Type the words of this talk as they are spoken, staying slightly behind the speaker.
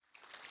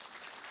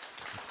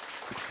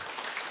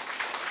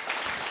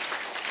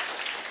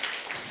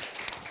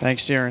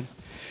Thanks, Darren.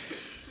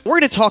 We're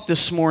going to talk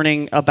this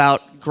morning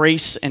about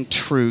grace and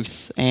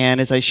truth.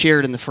 And as I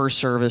shared in the first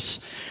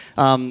service,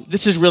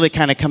 this is really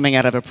kind of coming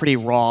out of a pretty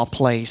raw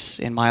place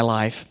in my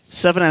life.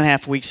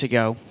 7.5 weeks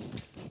ago,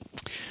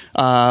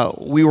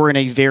 we were in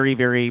a very,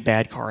 very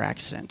bad car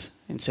accident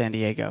in San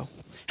Diego.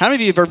 How many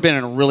of you have ever been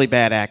in a really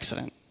bad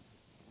accident?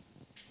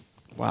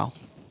 Wow.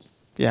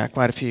 Yeah,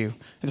 quite a few.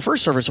 In the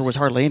first service, there was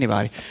hardly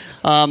anybody.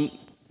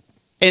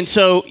 And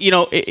so,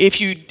 if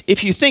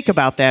you think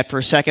about that for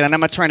a second, and I'm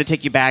not trying to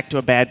take you back to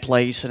a bad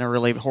place and a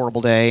really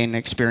horrible day and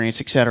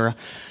experience, etc.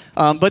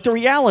 But the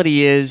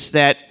reality is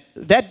that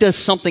does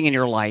something in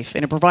your life,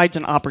 and it provides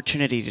an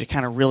opportunity to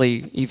kind of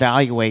really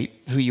evaluate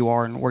who you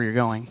are and where you're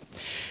going.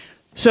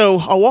 So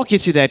I'll walk you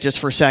through that just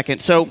for a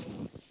second. So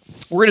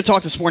we're going to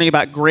talk this morning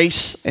about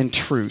grace and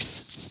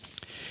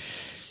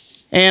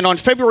truth. And on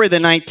February the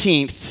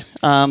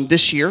 19th,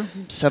 this year,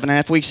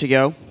 7.5 weeks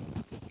ago,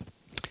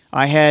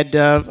 I had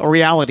a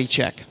reality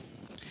check.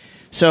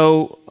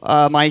 So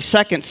my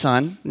second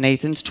son,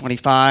 Nathan's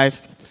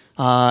 25,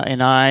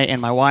 and I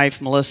and my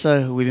wife,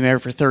 Melissa, who we've been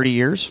married for 30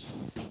 years.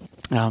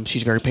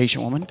 She's a very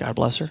patient woman. God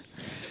bless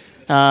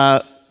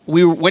her.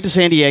 We went to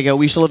San Diego.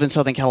 We used to live in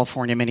Southern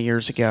California many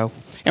years ago.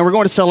 And we're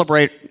going to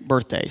celebrate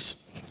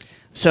birthdays.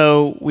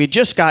 So we had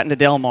just gotten to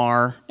Del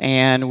Mar,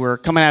 and we're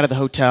coming out of the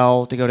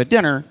hotel to go to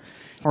dinner.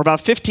 We're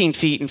about 15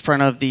 feet in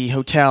front of the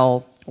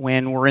hotel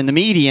when we're in the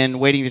median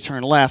waiting to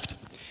turn left.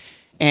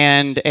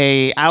 And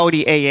a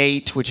Audi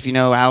A8, which if you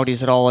know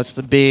Audis at all, it's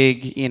the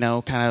big,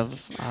 kind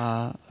of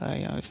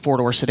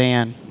four-door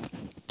sedan,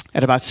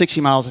 at about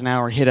 60 miles an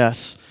hour hit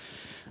us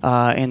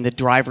in the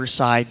driver's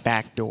side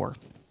back door.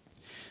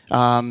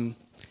 I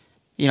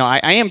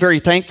am very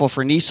thankful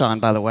for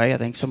Nissan, by the way. I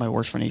think somebody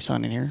works for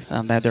Nissan in here.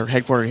 They're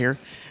headquartered here.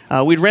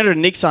 We'd rented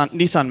a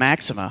Nissan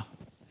Maxima,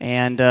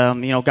 and,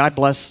 God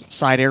bless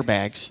side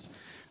airbags.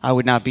 I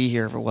would not be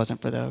here if it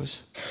wasn't for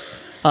those.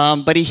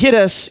 But he hit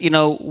us,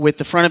 with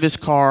the front of his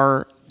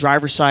car,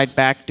 driver's side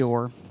back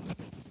door.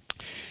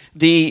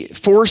 The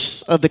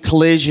force of the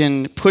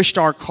collision pushed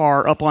our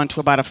car up onto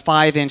about a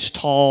 5-inch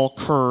tall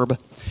curb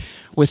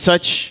with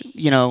such,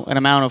 an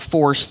amount of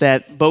force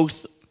that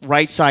both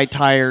right side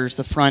tires,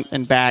 the front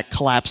and back,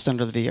 collapsed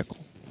under the vehicle.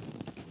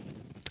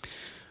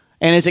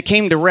 And as it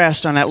came to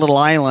rest on that little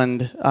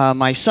island,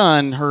 my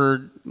son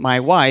heard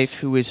my wife,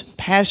 who was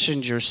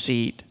passenger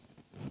side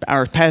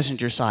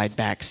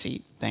back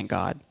seat, thank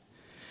God.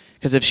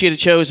 Because if she had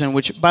chosen,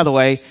 which, by the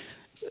way,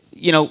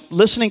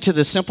 listening to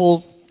the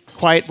simple,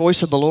 quiet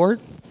voice of the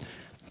Lord,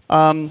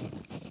 when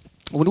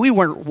we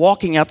were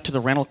walking up to the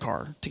rental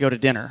car to go to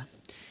dinner,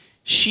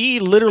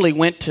 she literally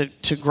went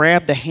to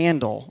grab the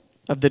handle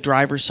of the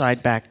driver's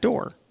side back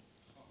door.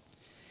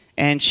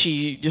 And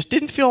she just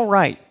didn't feel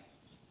right.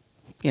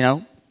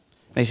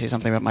 They say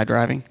something about my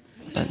driving.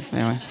 But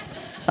anyway.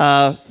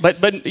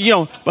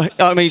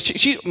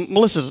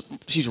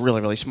 She's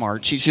really, really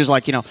smart. She's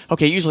like,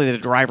 okay, usually the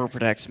driver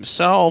protects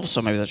himself,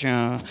 so maybe that's,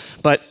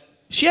 but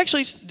she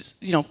actually,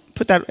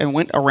 put that and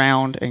went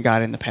around and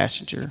got in the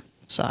passenger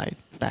side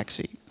back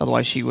seat.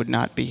 Otherwise, she would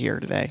not be here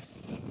today.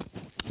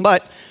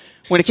 But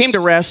when it came to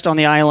rest on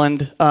the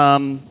island,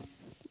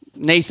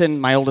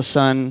 Nathan, my oldest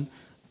son,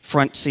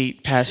 front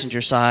seat,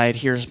 passenger side,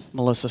 here's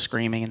Melissa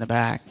screaming in the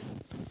back.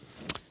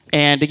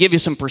 And to give you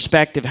some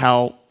perspective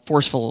how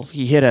forceful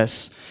he hit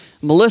us,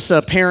 Melissa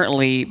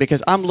apparently,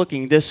 because I'm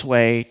looking this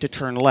way to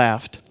turn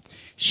left,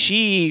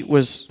 she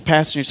was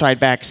passenger side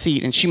back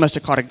seat, and she must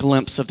have caught a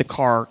glimpse of the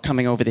car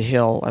coming over the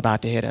hill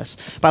about to hit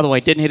us. By the way,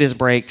 didn't hit his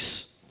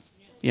brakes,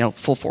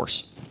 full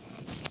force.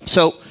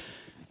 So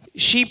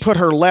she put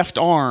her left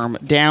arm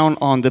down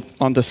on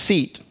the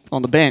seat,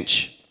 on the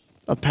bench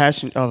of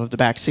the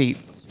back seat,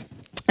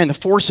 and the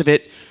force of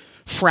it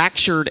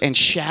fractured and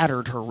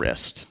shattered her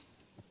wrist.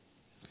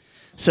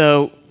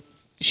 So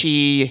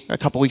she, a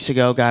couple weeks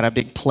ago, got a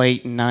big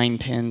plate and 9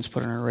 pins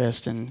put in her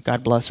wrist, and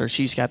God bless her,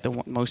 she's got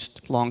the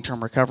most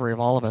long-term recovery of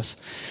all of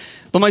us.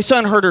 But my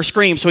son heard her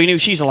scream, so he knew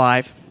she's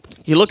alive.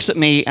 He looks at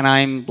me, and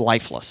I'm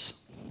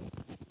lifeless.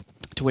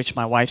 To which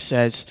my wife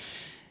says,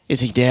 "Is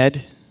he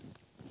dead?"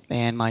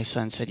 And my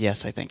son said,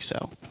 "Yes, I think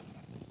so."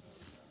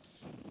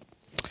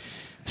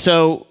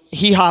 So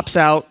he hops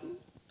out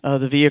of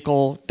the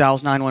vehicle,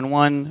 dials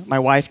 911. My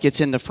wife gets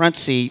in the front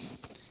seat,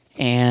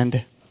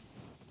 and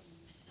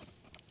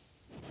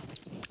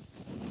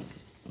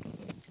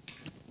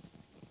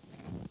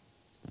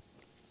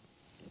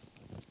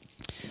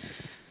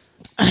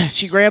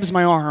she grabs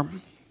my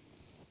arm,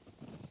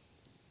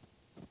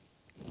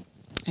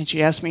 and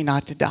she asked me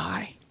not to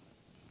die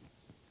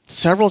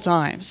several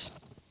times,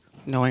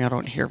 knowing I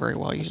don't hear very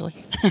well usually.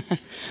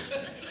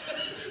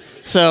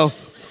 So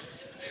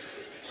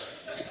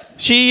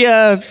she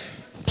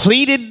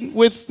pleaded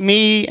with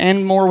me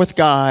and more with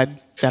God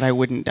that I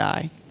wouldn't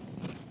die.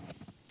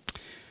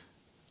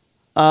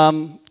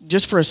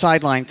 Just for a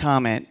sideline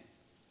comment,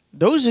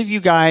 those of you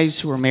guys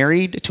who are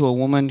married to a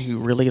woman who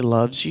really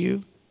loves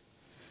you,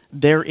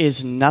 there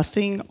is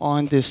nothing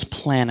on this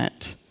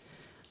planet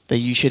that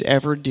you should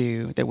ever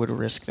do that would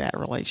risk that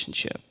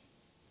relationship.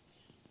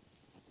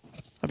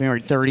 been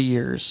married 30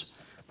 years,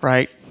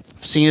 right?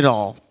 I've seen it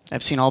all.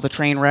 I've seen all the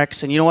train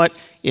wrecks. And you know what?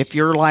 If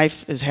your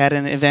life has had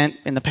an event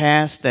in the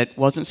past that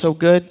wasn't so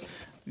good,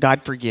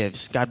 God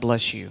forgives. God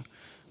bless you.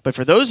 But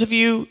for those of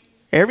you,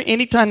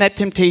 anytime that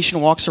temptation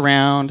walks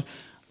around,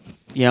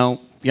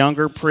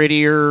 younger,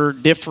 prettier,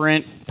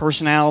 different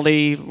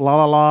personality,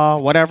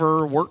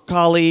 whatever, work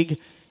colleague,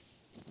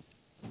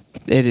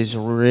 it is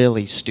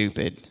really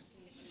stupid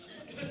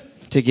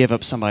to give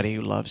up somebody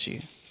who loves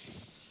you.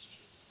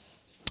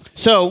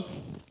 So,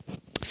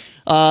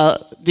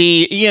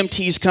 the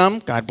EMTs come,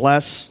 God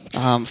bless,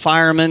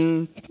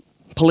 firemen,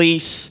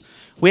 police.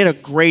 We had a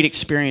great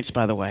experience,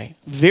 by the way.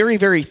 Very,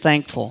 very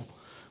thankful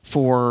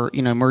for,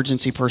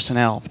 emergency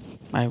personnel.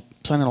 My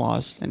son-in-law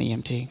is an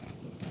EMT.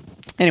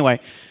 Anyway,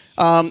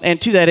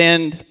 and to that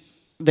end,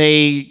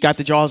 they got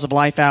the jaws of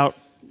life out.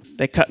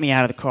 They cut me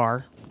out of the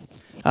car,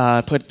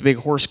 put the big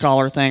horse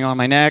collar thing on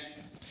my neck,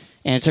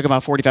 and it took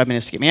about 45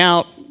 minutes to get me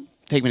out,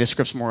 take me to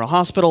Scripps Memorial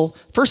Hospital.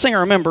 First thing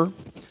I remember,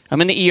 I'm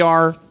in the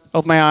ER,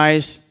 open my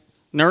eyes,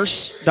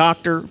 nurse,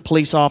 doctor,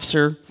 police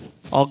officer,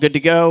 all good to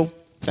go.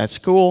 That's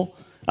cool.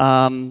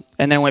 And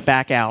then I went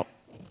back out,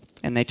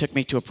 and they took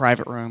me to a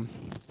private room.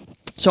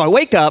 So I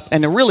wake up,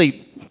 and the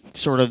really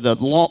sort of the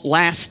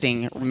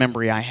lasting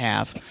memory I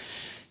have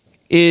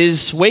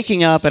is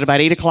waking up at about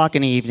 8 o'clock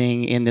in the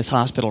evening in this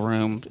hospital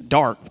room,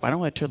 dark. I don't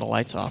want to turn the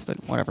lights off, but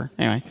whatever.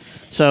 Anyway,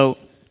 so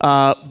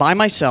by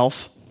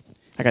myself,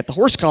 I got the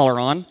horse collar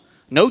on,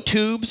 no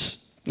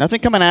tubes,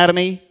 nothing coming out of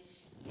me.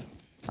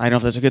 I don't know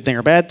if that's a good thing or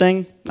a bad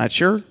thing. Not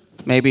sure.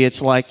 Maybe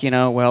it's like,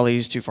 well,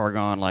 he's too far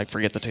gone. Like,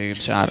 forget the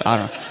tubes. I don't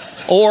know.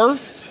 Or,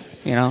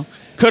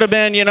 could have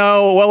been,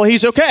 well,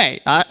 he's okay.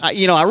 I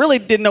really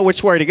didn't know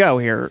which way to go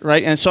here,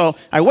 right? And so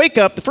I wake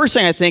up. The first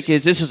thing I think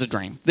is, this is a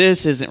dream.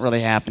 This isn't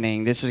really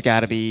happening. This has got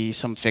to be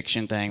some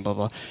fiction thing, blah,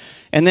 blah.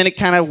 And then it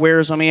kind of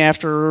wears on me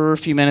after a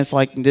few minutes,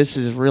 like, this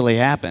has really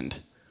happened.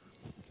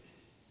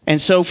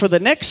 And so for the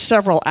next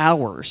several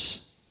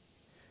hours,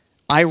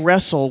 I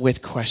wrestle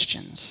with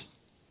questions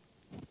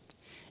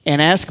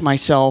and ask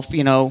myself,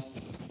 what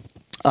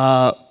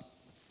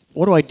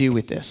do I do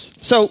with this?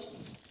 So,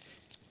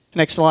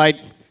 next slide.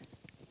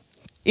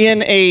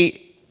 In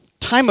a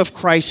time of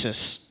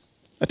crisis,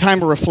 a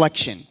time of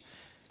reflection,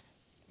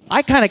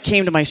 I kind of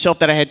came to myself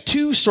that I had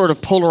two sort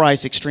of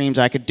polarized extremes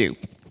I could do,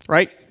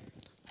 right?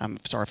 I'm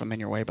sorry if I'm in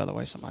your way, by the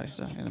way, somebody's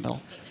in the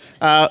middle.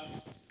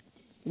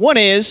 One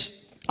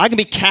is, I can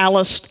be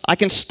calloused, I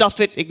can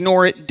stuff it,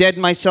 ignore it, deaden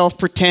myself,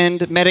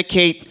 pretend,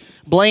 medicate,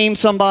 blame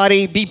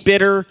somebody, be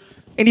bitter,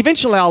 and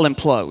eventually I'll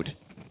implode,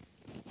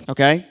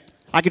 okay?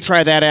 I could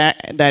try that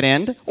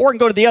end, or I can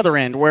go to the other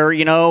end where,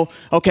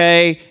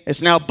 okay,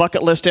 it's now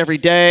bucket list every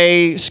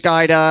day,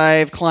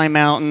 skydive, climb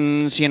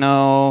mountains,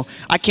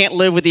 I can't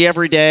live with the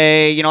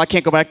everyday, I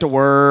can't go back to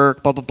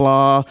work, blah,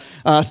 blah,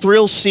 blah.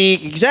 Thrill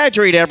seek,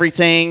 exaggerate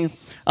everything,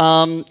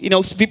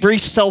 be very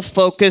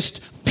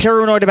self-focused,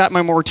 paranoid about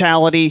my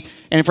mortality,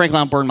 and frankly,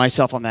 I'll burn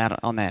myself on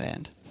that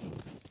end.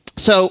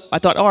 So I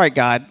thought, all right,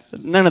 God,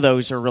 none of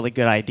those are really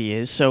good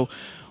ideas, so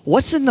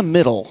what's in the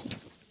middle?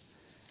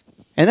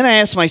 And then I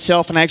asked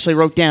myself, and I actually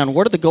wrote down,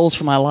 what are the goals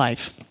for my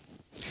life?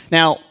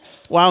 Now,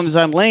 while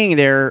I'm laying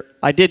there,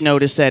 I did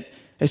notice that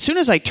as soon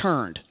as I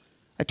turned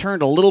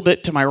a little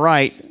bit to my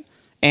right,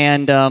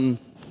 and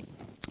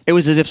it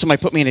was as if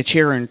somebody put me in a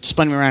chair and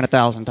spun me around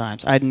 1,000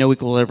 times. I had no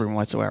equilibrium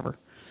whatsoever.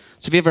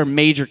 So if you have a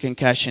major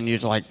concussion, you're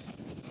like...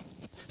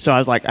 So I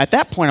was like, at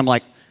that point, I'm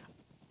like,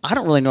 I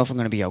don't really know if I'm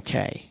going to be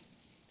okay.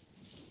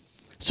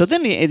 So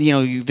then,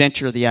 you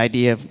venture the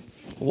idea of,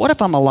 what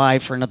if I'm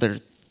alive for another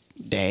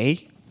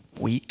day,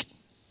 week,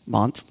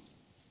 month,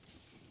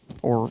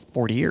 or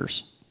 40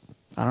 years?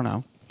 I don't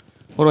know.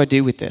 What do I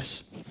do with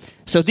this?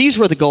 So these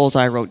were the goals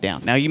I wrote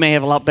down. Now, you may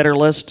have a lot better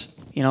list.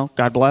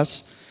 God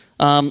bless.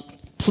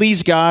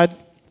 Please God,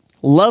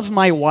 love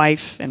my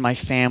wife and my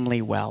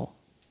family well.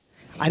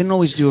 I didn't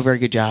always do a very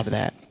good job of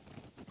that.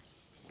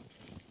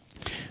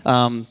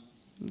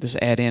 This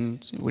add in,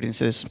 we didn't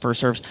say this in first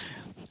service.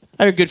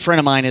 I had a good friend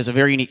of mine has a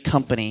very unique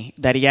company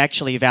that he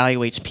actually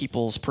evaluates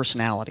people's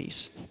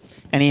personalities.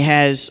 And he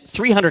has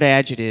 300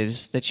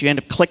 adjectives that you end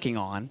up clicking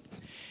on.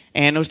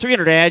 And those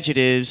 300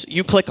 adjectives,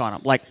 you click on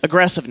them. Like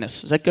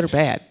aggressiveness. Is that good or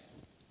bad?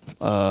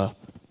 How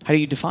do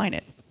you define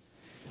it?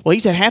 Well,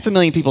 he's had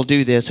 500,000 people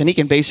do this, and he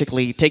can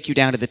basically take you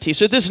down to the T.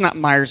 So this is not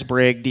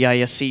Myers-Briggs,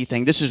 DISC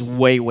thing. This is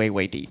way, way,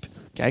 way deep.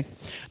 Okay?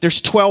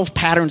 There's 12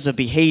 patterns of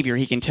behavior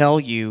he can tell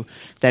you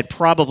that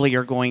probably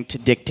are going to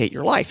dictate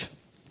your life.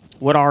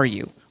 What are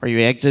you? Are you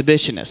an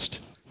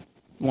exhibitionist?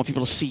 You want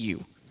people to see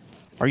you.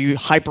 Are you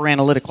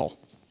hyper-analytical?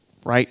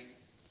 Right?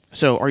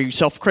 So are you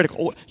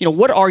self-critical?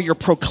 What are your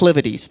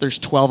proclivities? There's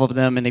 12 of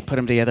them, and they put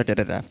them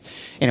together.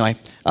 Anyway,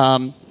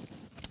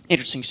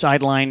 interesting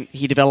sideline.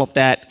 He developed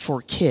that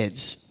for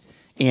kids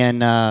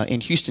in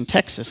Houston,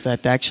 Texas.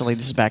 That actually,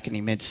 this is back in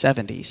the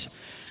mid-'70s.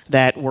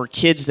 That were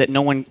kids that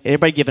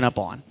everybody given up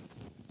on,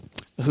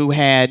 who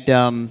had,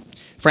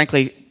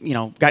 frankly,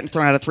 gotten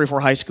thrown out of 3 or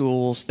 4 high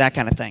schools, that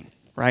kind of thing,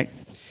 right?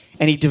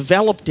 And he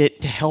developed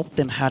it to help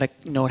them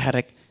know how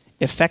to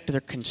affect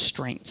their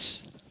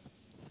constraints.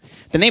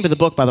 The name of the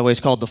book, by the way, is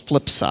called The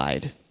Flip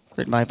Side,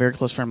 written by a very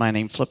close friend of mine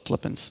named Flip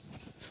Flippins.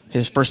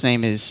 His first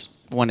name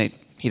is one that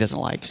he doesn't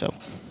like, so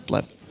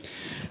Flip.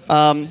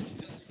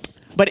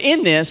 But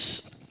in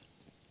this,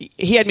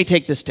 he had me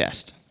take this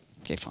test.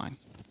 Okay, fine.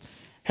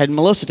 Had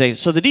Melissa take it.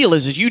 So the deal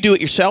is you do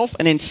it yourself,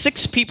 and then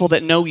 6 people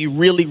that know you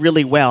really,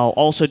 really well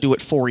also do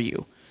it for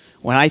you.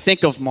 When I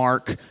think of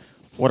Mark,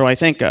 what do I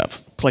think of?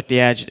 Click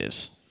the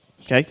adjectives.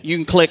 Okay? You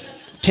can click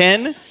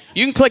 10.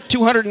 You can click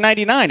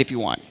 299 if you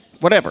want.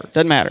 Whatever.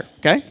 Doesn't matter.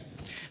 Okay?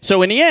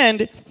 So in the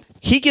end,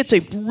 he gets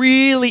a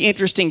really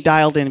interesting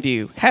dialed-in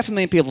view.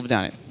 500,000 people have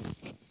done it.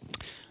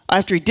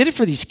 After he did it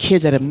for these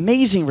kids, had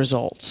amazing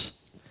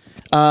results.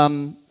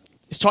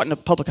 It's taught in a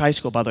public high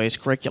school, by the way, it's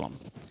curriculum.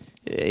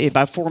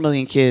 About 4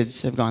 million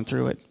kids have gone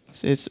through it.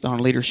 It's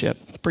on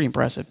leadership. Pretty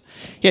impressive.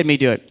 He had me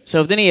do it.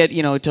 So then he had,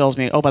 he tells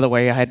me, oh, by the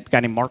way, I had a guy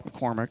named Mark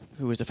McCormick,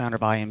 who was the founder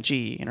of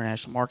IMG,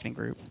 International Marketing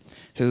Group,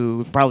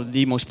 who probably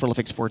the most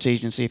prolific sports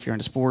agency if you're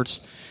into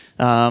sports.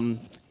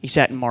 He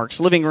sat in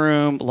Mark's living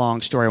room.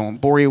 Long story I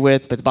won't bore you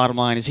with, but the bottom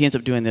line is he ends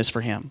up doing this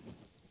for him.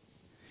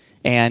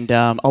 And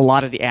a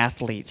lot of the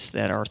athletes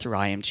that are through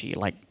IMG,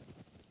 like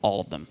all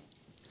of them.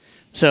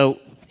 So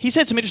he's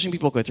had some interesting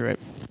people go through it.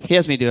 He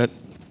has me do it.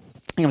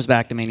 He comes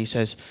back to me and he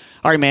says,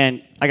 all right,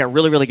 man, I got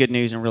really, really good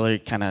news and really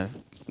kind of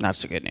not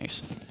so good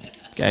news.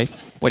 Okay,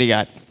 what do you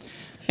got?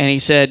 And he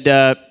said,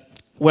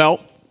 well,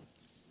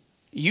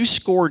 you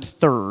scored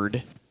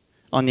 3rd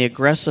on the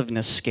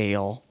aggressiveness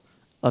scale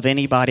of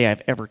anybody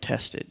I've ever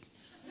tested.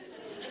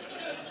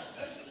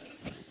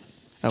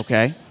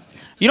 Okay.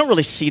 You don't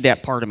really see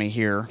that part of me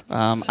here.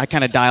 I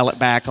kind of dial it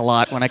back a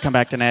lot when I come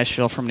back to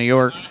Nashville from New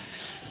York.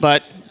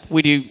 But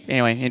we do,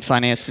 anyway, in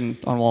finance and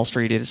on Wall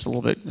Street, it's a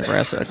little bit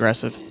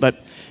aggressive. But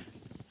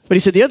he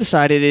said the other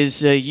side of it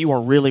is you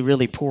are really,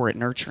 really poor at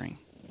nurturing.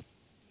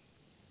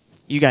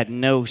 You got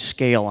no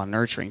scale on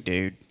nurturing,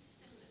 dude.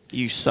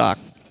 You suck.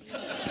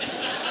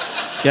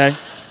 Okay?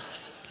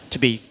 To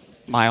be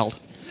mild.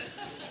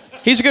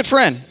 He's a good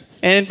friend.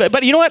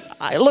 But you know what?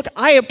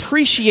 I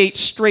appreciate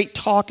straight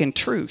talk and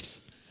truth.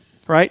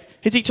 Right?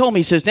 As he told me,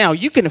 he says, now,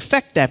 you can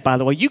affect that, by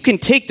the way. You can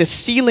take the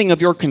ceiling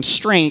of your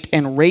constraint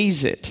and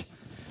raise it.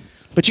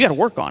 But you got to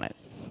work on it.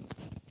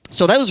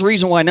 So that was the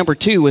reason why number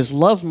 2 is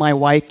love my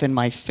wife and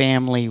my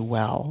family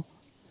well.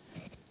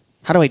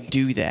 How do I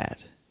do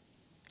that?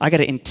 I got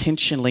to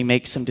intentionally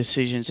make some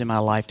decisions in my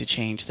life to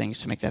change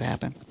things to make that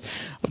happen.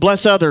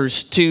 Bless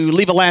others, to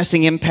leave a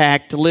lasting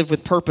impact, to live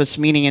with purpose,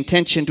 meaning,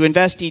 intention, to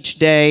invest each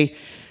day,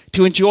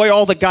 to enjoy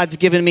all that God's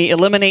given me,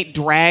 eliminate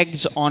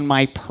drags on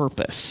my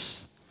purpose.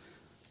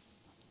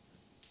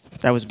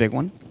 That was a big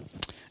one.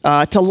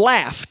 To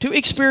laugh, to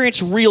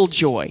experience real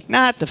joy,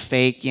 not the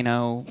fake,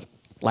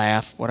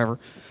 laugh, whatever.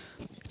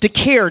 To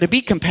care, to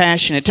be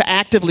compassionate, to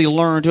actively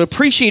learn, to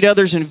appreciate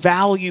others and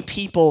value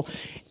people,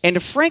 and to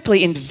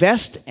frankly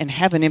invest and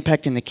have an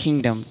impact in the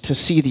kingdom to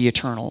see the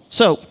eternal.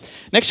 So,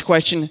 next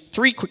question,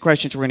 3 quick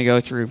questions we're going to go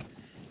through.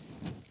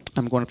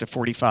 I'm going up to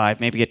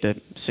 45, maybe get to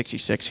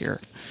 66 here.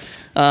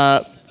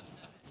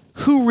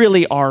 Who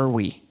really are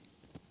we?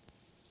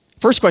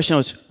 First question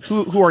was,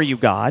 who are you,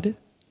 God?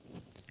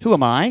 Who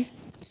am I?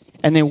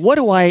 And then what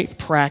do I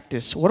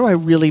practice? What do I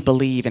really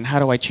believe? And how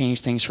do I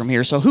change things from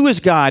here? So who is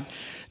God?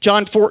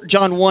 John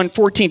 1,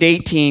 14 to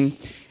 18.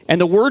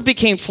 And the Word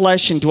became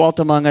flesh and dwelt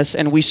among us,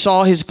 and we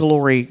saw His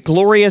glory.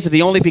 Glory as of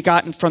the only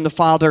begotten from the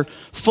Father,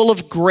 full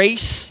of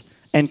grace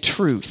and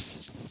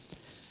truth.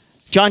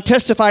 John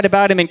testified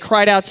about Him and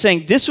cried out,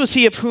 saying, this was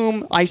He of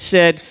whom I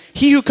said,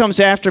 he who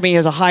comes after me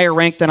has a higher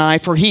rank than I,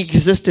 for He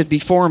existed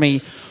before me.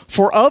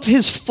 For of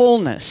His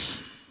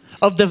fullness,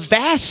 of the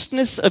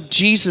vastness of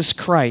Jesus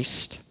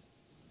Christ,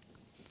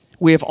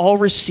 we have all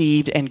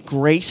received, and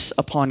grace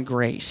upon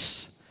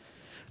grace.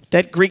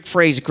 That Greek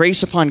phrase,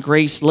 grace upon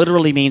grace,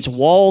 literally means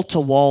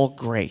wall-to-wall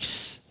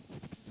grace.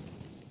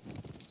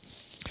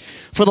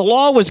 For the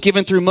law was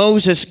given through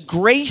Moses,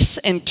 grace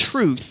and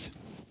truth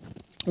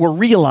were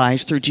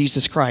realized through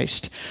Jesus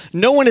Christ.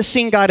 No one has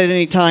seen God at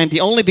any time.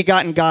 The only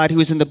begotten God who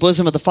is in the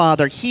bosom of the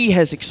Father, He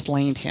has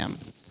explained Him.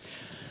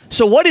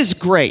 So what is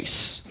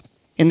grace?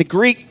 In the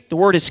Greek, the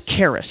word is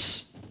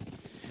charis,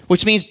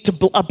 which means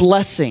a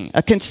blessing,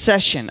 a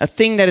concession, a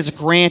thing that is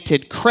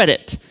granted,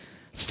 credit,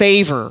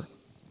 favor,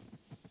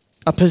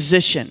 a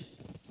position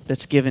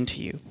that's given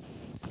to you.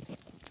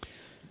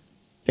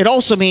 It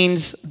also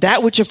means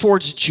that which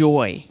affords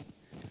joy,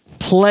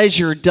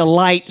 pleasure,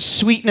 delight,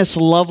 sweetness,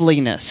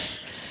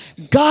 loveliness.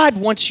 God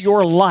wants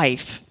your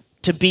life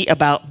to be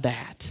about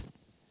that.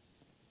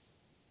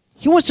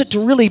 He wants it to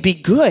really be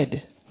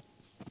good.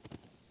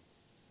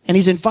 And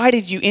He's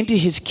invited you into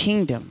His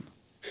kingdom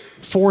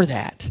for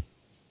that.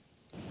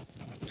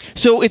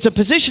 So it's a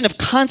position of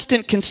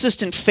constant,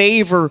 consistent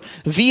favor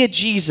via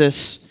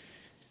Jesus,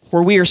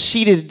 where we are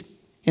seated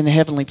in the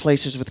heavenly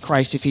places with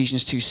Christ,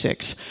 Ephesians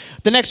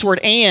 2:6. The next word,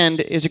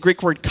 and, is a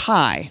Greek word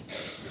kai.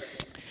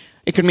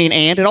 It could mean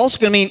and. It also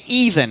could mean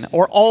even,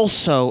 or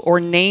also, or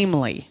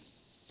namely.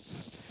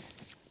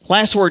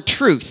 Last word,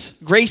 truth.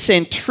 Grace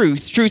and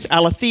truth. Truth,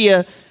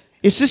 aletheia,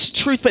 is this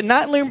truth, but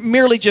not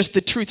merely just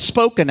the truth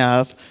spoken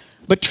of,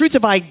 but truth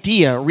of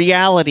idea,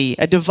 reality,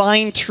 a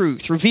divine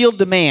truth, revealed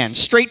to man,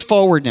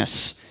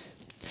 straightforwardness.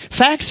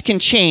 Facts can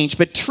change,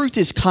 but truth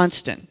is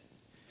constant.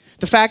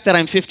 The fact that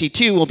I'm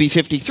 52 will be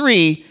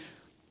 53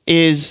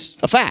 is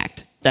a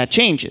fact. That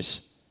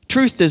changes.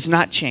 Truth does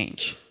not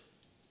change.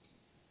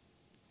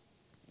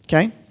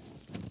 Okay?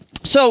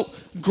 So,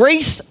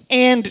 grace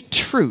and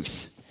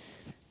truth.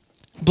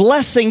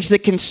 Blessings, the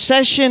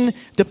concession,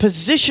 the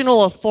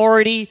positional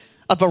authority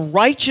of a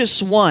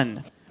righteous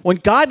one. When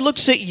God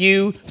looks at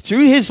you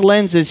through his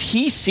lenses,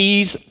 he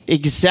sees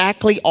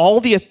exactly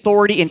all the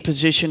authority and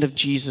position of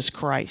Jesus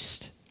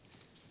Christ.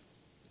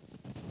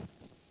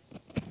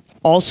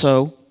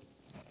 Also,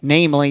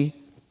 namely,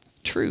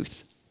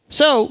 truth.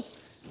 So,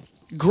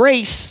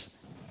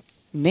 grace,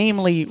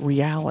 namely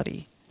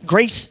reality.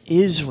 Grace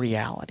is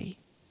reality.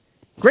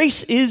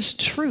 Grace is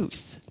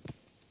truth.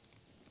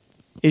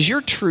 Is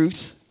your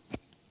truth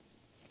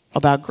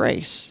about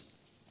grace?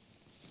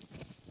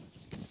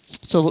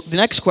 So the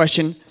next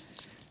question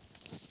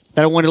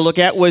that I wanted to look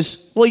at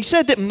was, well, he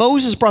said that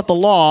Moses brought the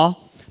law,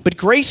 but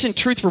grace and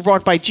truth were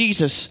brought by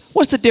Jesus.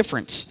 What's the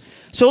difference?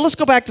 So let's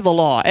go back to the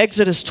law.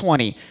 Exodus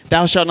 20.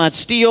 Thou shalt not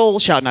steal,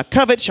 shalt not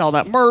covet, shalt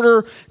not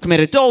murder, commit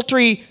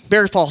adultery,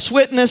 bear false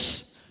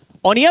witness.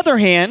 On the other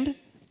hand,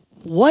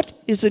 what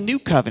is the new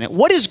covenant?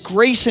 What does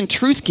grace and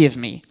truth give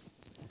me?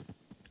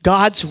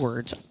 God's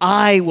words.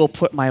 I will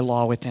put my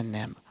law within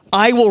them.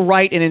 I will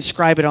write and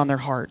inscribe it on their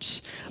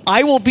hearts.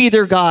 I will be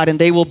their God and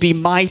they will be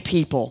my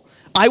people.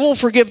 I will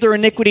forgive their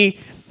iniquity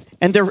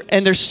and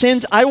their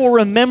sins I will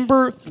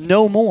remember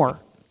no more.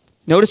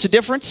 Notice the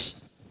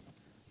difference?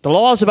 The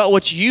law is about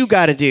what you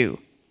got to do.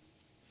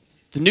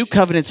 The new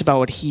covenant's about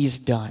what he's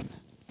done.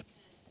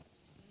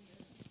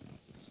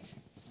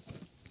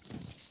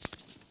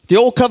 The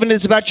old covenant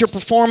is about your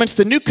performance.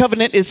 The new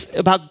covenant is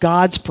about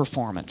God's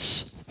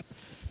performance.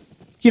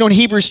 You know, in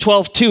Hebrews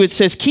 12:2, it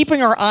says,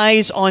 keeping our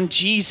eyes on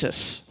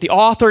Jesus, the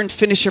author and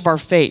finisher of our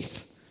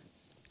faith.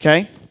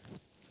 Okay?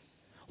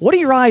 What are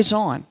your eyes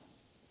on?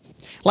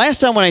 Last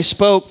time when I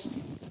spoke,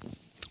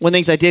 one of the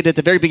things I did at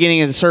the very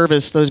beginning of the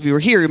service, those of you who were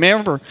here,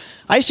 remember,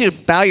 I asked you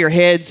to bow your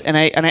heads, and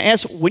I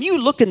asked, when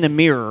you look in the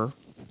mirror,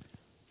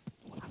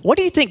 what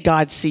do you think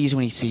God sees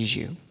when he sees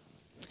you?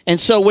 And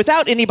so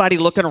without anybody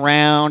looking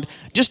around,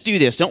 just do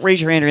this. Don't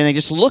raise your hand or anything.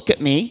 Just look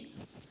at me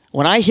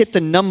when I hit the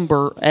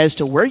number as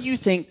to where you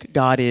think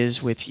God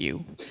is with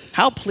you.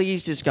 How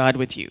pleased is God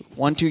with you?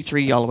 1, 2,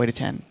 3, all the way to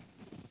 10.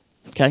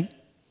 Okay?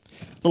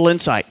 Little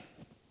insight.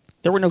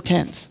 There were no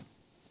 10s.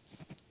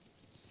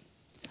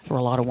 There were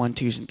a lot of 1,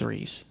 2s, and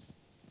 3s.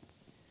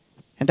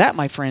 And that,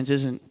 my friends,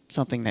 isn't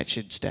something that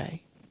should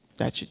stay.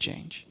 That should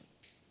change.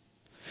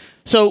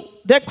 So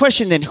that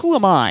question then, who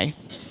am I?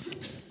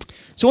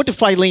 So I went to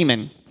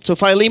Philemon. So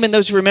Philemon,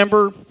 those who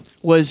remember,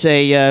 was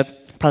a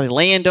probably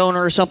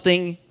landowner or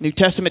something, New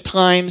Testament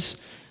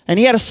times. And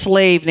he had a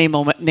slave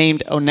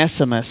named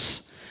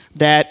Onesimus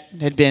that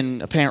had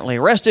been apparently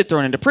arrested,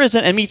 thrown into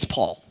prison, and meets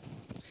Paul.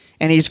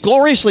 And he's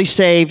gloriously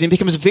saved and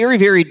becomes very,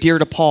 very dear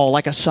to Paul,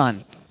 like a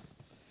son.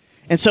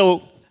 And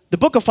so the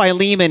book of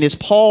Philemon is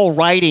Paul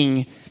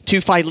writing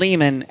to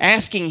Philemon,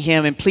 asking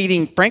him and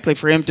pleading, frankly,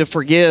 for him to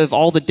forgive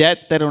all the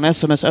debt that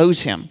Onesimus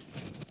owes him.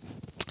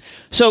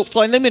 So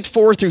Philemon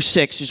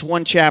 4-6 is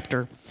one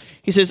chapter.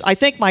 He says, I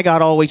thank my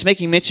God always,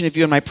 making mention of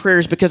you in my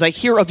prayers, because I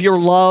hear of your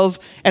love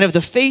and of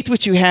the faith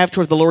which you have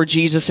toward the Lord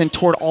Jesus and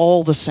toward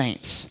all the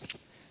saints.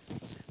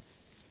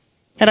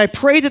 And I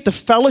pray that the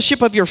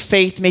fellowship of your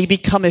faith may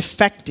become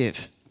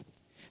effective.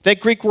 That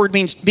Greek word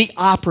means be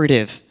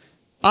operative,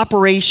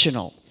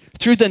 operational,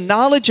 through the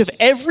knowledge of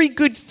every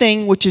good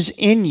thing which is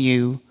in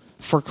you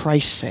for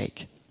Christ's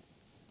sake.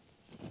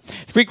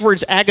 The Greek word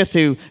is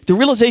agathou, the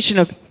realization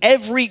of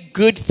every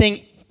good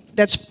thing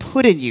that's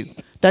put in you,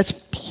 that's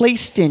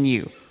placed in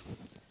you,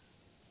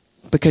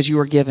 because you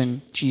are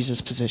given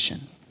Jesus'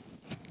 position.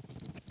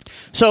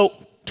 So,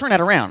 turn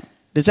that around.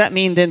 Does that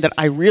mean then that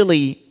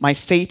my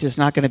faith is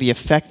not going to be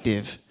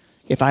effective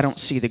if I don't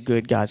see the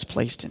good God's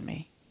placed in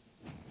me?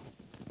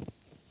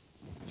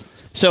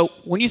 So,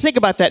 when you think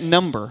about that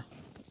number,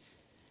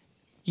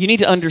 you need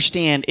to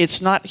understand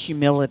it's not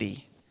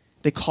humility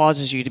that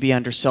causes you to be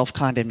under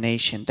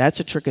self-condemnation. That's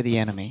a trick of the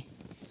enemy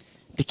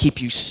to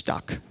keep you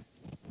stuck.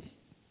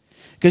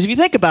 Because if you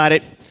think about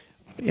it,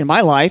 in my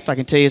life, I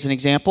can tell you as an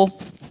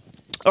example,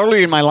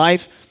 earlier in my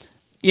life,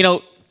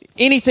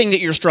 anything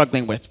that you're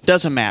struggling with,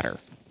 doesn't matter.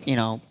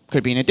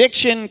 Could be an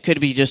addiction, could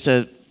be just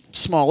a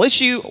small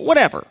issue,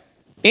 whatever.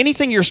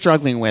 Anything you're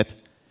struggling with.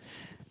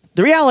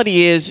 The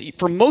reality is,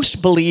 for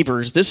most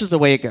believers, this is the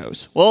way it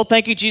goes. Well,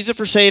 thank you, Jesus,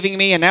 for saving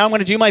me, and now I'm going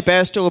to do my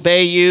best to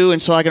obey you, and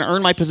so I can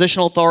earn my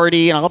positional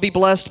authority, and I'll be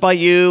blessed by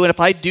you, and if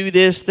I do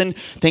this, then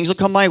things will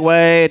come my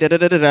way, and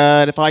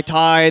if I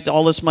tithe,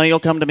 all this money will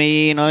come to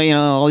me, and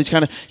all these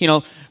kind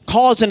of,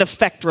 cause and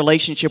effect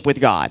relationship with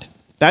God.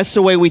 That's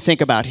the way we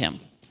think about him,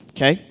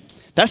 okay?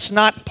 That's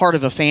not part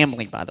of a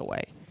family, by the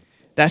way.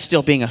 That's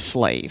still being a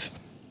slave,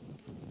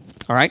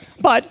 all right?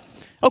 But,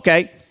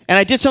 okay. And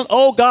I did something,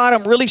 oh God,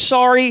 I'm really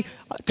sorry.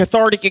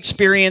 Cathartic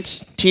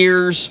experience,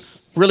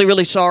 tears, Really,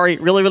 really sorry.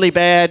 Really, really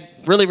bad.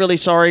 Really, really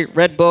sorry.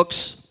 Read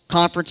books,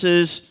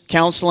 conferences,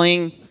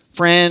 counseling,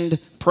 friend,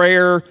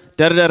 prayer,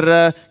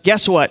 da-da-da-da-da.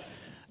 Guess what?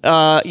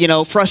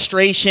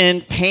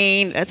 Frustration,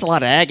 pain, that's a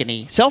lot of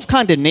agony.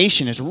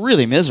 Self-condemnation is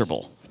really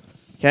miserable,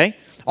 okay?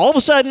 All of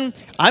a sudden,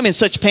 I'm in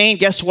such pain,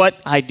 guess what?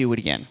 I do it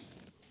again.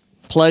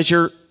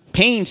 Pleasure,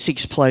 pain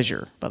seeks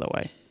pleasure, by the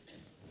way.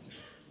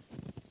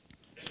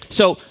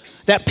 So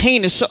that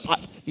pain is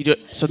you do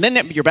it. So then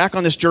you're back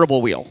on this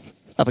gerbil wheel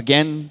of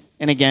again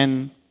and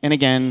again and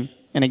again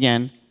and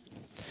again.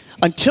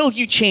 Until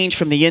you change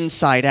from the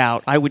inside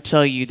out, I would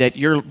tell you that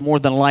you're more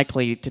than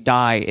likely to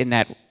die in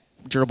that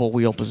gerbil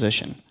wheel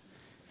position.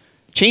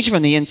 Changing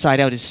from the inside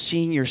out is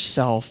seeing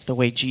yourself the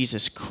way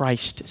Jesus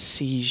Christ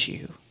sees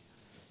you.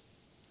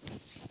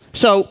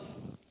 So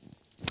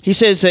he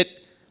says that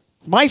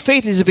my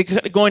faith is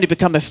going to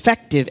become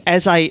effective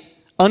as I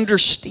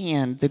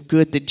understand the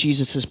good that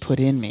Jesus has put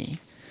in me.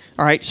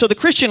 All right, so the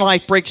Christian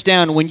life breaks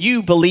down when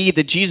you believe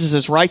that Jesus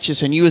is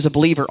righteous and you as a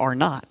believer are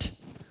not.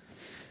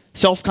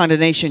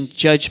 Self-condemnation,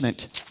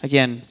 judgment,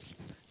 again,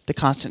 the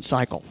constant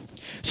cycle.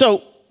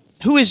 So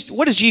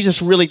what has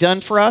Jesus really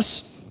done for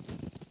us?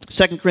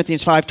 2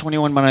 Corinthians 5:21,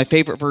 one of my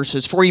favorite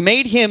verses. For he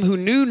made him who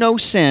knew no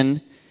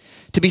sin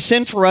to be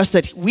sin for us,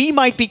 that we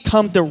might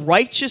become the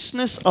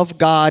righteousness of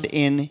God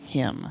in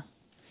him.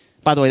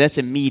 By the way, that's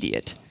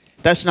immediate.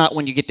 That's not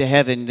when you get to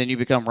heaven, then you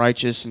become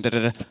righteous and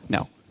da-da-da.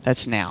 No,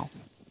 that's now.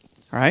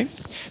 All right?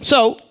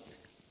 So,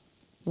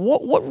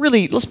 what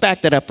really, let's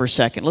back that up for a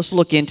second. Let's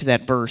look into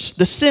that verse.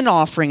 The sin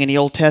offering in the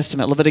Old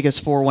Testament, Leviticus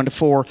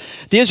 4:1-4.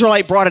 The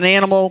Israelite brought an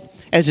animal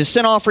as his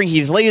sin offering.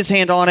 He laid his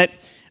hand on it,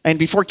 and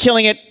before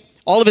killing it,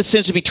 all of his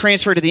sins would be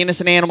transferred to the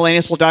innocent animal. The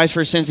animal dies for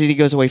his sins and he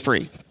goes away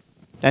free.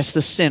 That's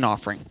the sin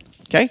offering.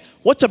 Okay?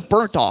 What's a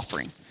burnt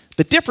offering?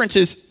 The difference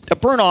is a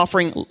burnt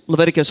offering,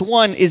 Leviticus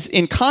 1, is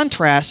in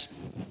contrast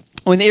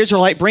when the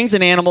Israelite brings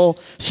an animal,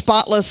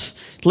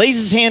 spotless, lays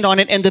his hand on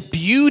it, and the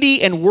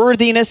beauty and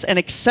worthiness and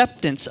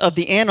acceptance of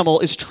the animal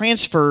is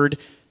transferred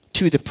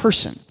to the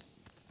person.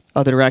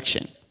 Other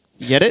direction.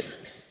 You get it?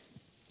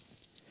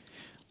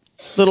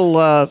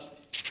 Little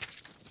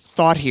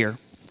thought here.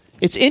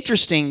 It's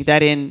interesting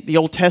that in the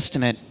Old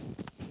Testament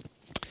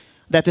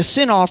that the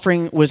sin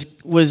offering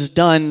was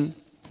done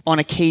on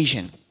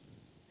occasion,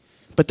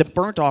 but the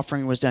burnt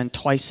offering was done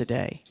twice a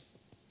day.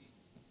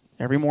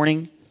 Every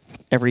morning,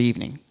 every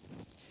evening.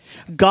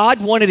 God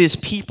wanted his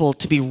people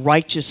to be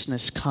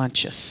righteousness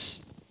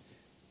conscious,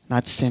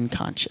 not sin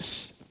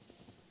conscious.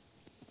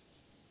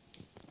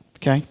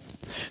 Okay?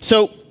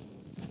 So,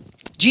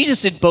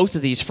 Jesus did both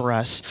of these for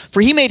us.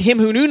 For he made him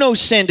who knew no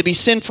sin to be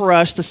sin for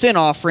us, the sin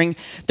offering,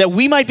 that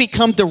we might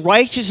become the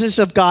righteousness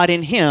of God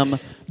in him,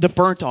 the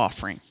burnt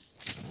offering.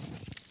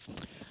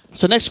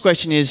 So next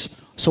question is,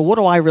 so what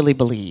do I really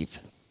believe?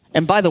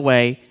 And by the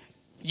way,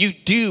 you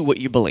do what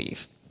you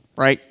believe,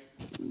 right?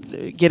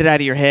 Get it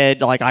out of your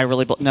head like I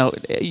really believe. No,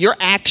 your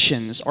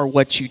actions are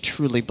what you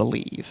truly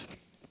believe.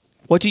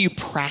 What do you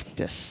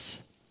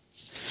practice?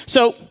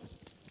 So,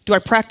 do I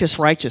practice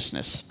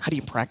righteousness? How do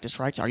you practice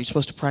righteousness? Are you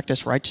supposed to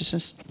practice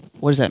righteousness?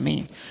 What does that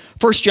mean?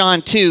 1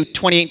 John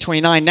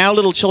 2:28-29. Now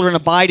little children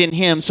abide in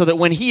him, so that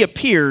when he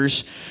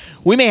appears,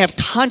 we may have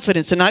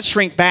confidence and not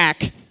shrink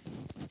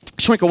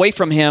away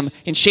from him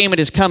in shame at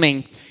his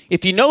coming.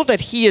 If you know that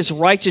he is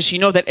righteous, you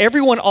know that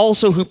everyone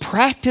also who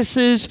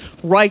practices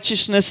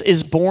righteousness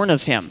is born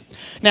of him.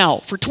 Now,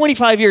 for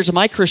 25 years of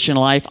my Christian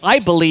life, I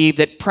believed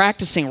that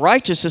practicing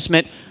righteousness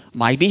meant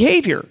my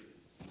behavior.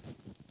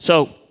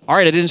 So, all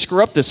right, I didn't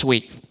screw up this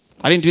week.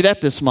 I didn't do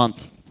that this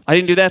month. I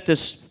didn't do that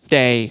this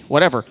day,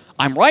 whatever.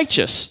 I'm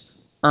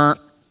righteous.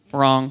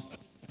 Wrong.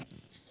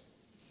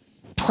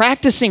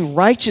 Practicing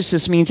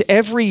righteousness means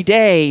every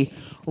day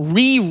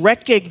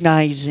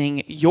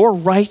re-recognizing your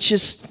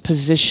righteous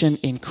position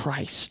in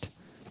Christ.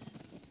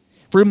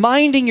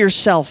 Reminding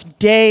yourself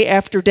day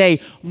after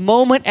day,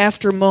 moment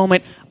after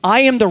moment,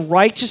 I am the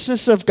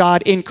righteousness of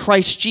God in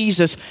Christ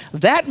Jesus.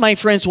 That, my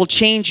friends, will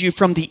change you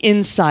from the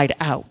inside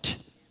out.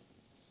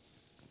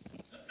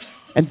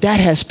 And that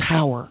has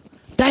power.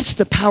 That's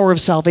the power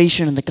of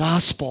salvation in the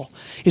gospel,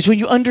 is when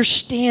you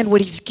understand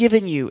what he's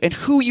given you and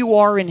who you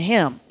are in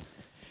him.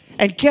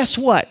 And guess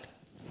what?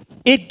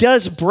 It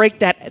does break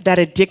that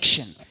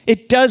addiction.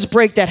 It does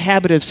break that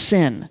habit of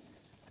sin.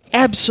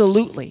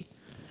 Absolutely.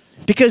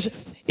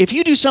 Because if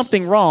you do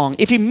something wrong,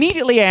 if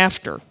immediately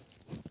after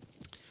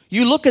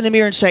you look in the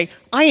mirror and say,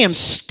 I am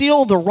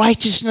still the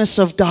righteousness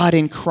of God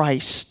in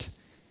Christ,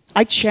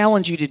 I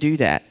challenge you to do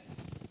that.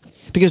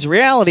 Because the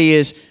reality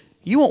is,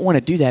 you won't want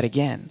to do that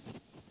again.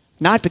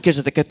 Not because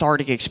of the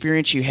cathartic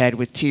experience you had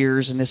with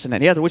tears and this and that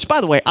and the other, which, by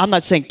the way, I'm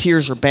not saying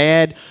tears are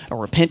bad or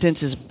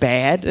repentance is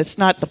bad. That's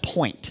not the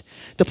point.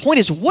 The point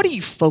is, what do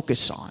you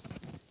focus on?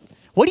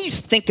 What do you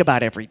think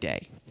about every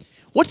day?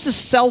 What's the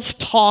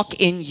self-talk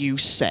in you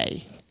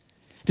say?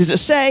 Does it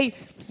say,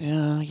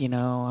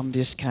 I'm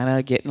just kind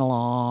of getting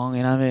along,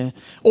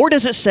 or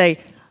does it say,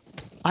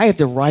 I have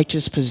the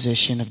righteous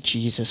position of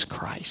Jesus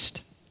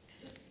Christ?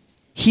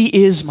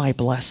 He is my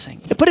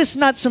blessing. But it's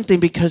not something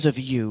because of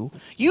you.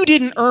 You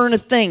didn't earn a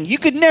thing. You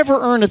could never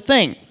earn a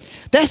thing.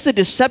 That's the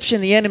deception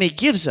the enemy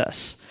gives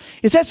us.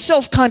 Is that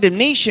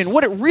self-condemnation?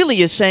 What it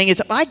really is saying is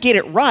if I get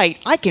it right,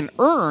 I can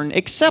earn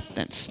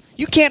acceptance.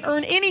 You can't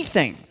earn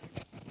anything.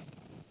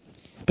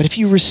 But if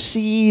you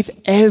receive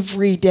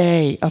every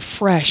day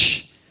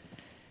afresh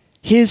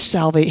His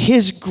salvation,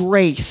 His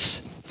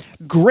grace,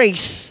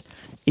 grace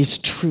is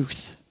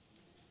truth.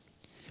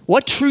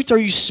 What truth are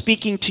you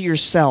speaking to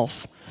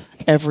yourself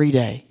every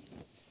day?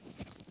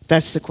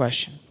 That's the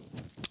question.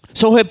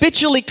 So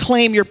habitually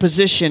claim your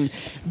position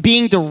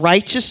being the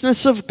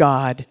righteousness of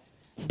God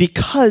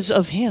because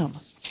of Him.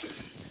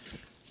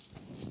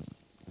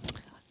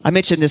 I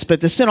mentioned this,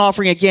 but the sin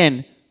offering,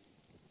 again,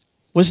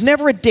 was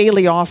never a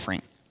daily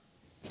offering.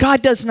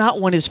 God does not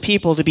want His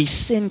people to be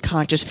sin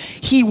conscious.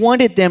 He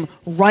wanted them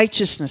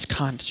righteousness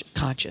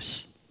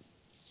conscious.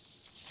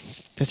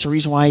 That's the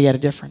reason why He had a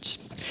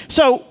difference.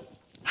 So,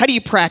 how do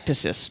you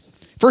practice this?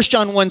 1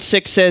 John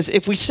 1:6 says,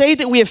 if we say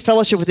that we have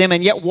fellowship with Him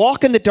and yet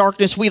walk in the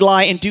darkness, we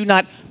lie and do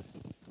not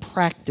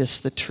practice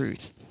the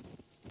truth.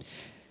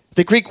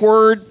 The Greek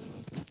word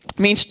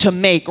means to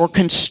make or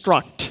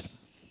construct.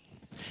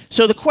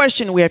 So the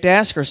question we have to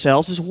ask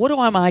ourselves is, what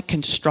am I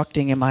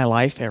constructing in my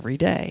life every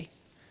day?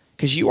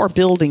 Because you are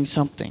building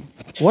something.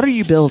 What are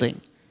you building?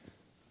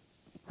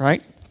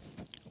 Right?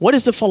 What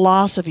is the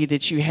philosophy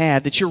that you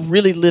have that you're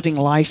really living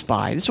life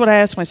by? This is what I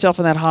asked myself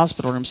in that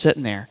hospital room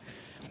sitting there.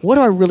 What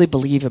do I really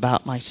believe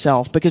about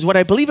myself? Because what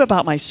I believe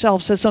about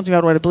myself says something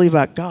about what I believe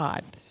about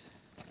God.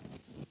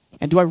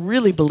 And do I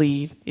really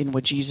believe in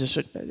what Jesus,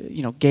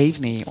 gave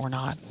me or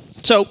not?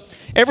 So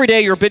every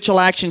day your habitual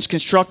actions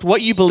construct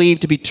what you believe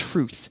to be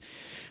truth.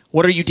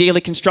 What are you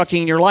daily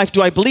constructing in your life?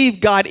 Do I believe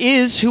God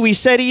is who He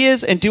said He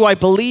is? And do I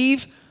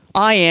believe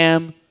I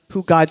am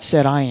who God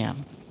said I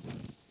am?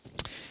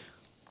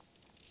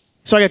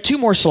 So I got 2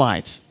 more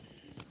slides.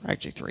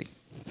 Actually 3.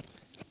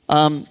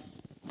 And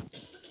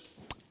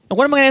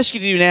what I'm going to ask you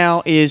to do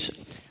now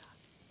is,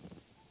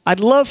 I'd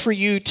love for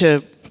you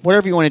to,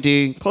 whatever you want to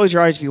do, close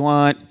your eyes if you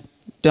want,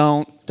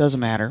 don't, doesn't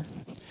matter.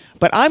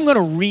 But I'm going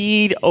to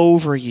read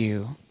over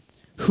you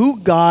who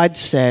God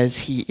says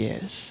He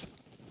is.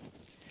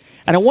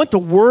 And I want the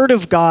Word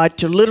of God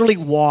to literally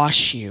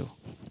wash you.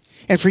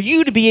 And for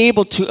you to be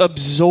able to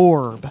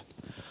absorb,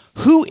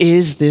 who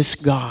is this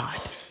God?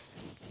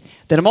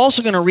 Then I'm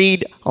also going to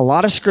read a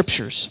lot of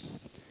scriptures.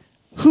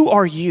 Who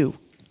are you?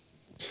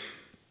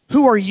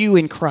 Who are you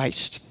in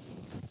Christ?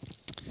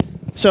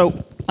 So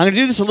I'm going to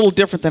do this a little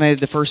different than I did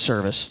the first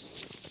service.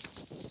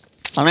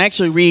 I'm going to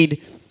actually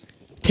read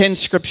 10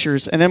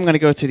 scriptures, and then I'm going to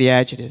go through the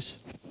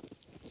adjectives.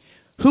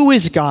 Who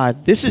is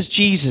God? This is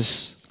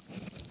Jesus.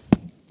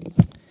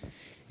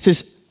 It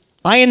says,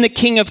 I am the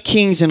King of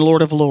kings and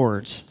Lord of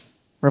lords.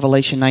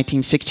 Revelation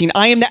 19:16.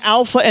 I am the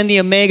Alpha and the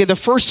Omega, the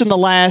first and the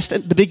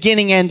last, the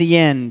beginning and the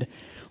end.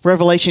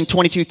 Revelation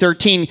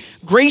 22:13.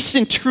 Grace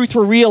and truth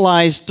were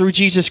realized through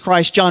Jesus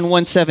Christ. John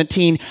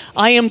 1:17.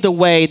 I am the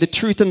way, the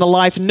truth, and the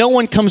life. No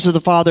one comes to the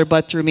Father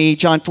but through me.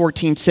 John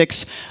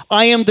 14:6.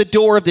 I am the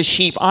door of the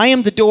sheep. I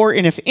am the door,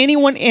 and if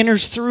anyone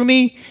enters through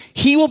me,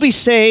 he will be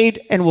saved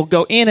and will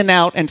go in and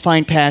out and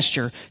find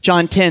pasture.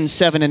 John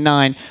 10:7 and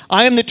 9.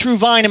 I am the true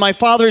vine, and my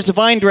Father is the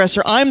vine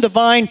dresser. I am the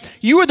vine.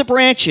 You are the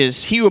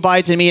branches. He who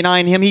abides in me and I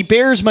in him, he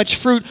bears much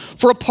fruit.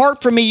 For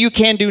apart from me, you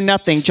can do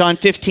nothing. John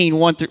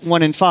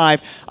 15:1 and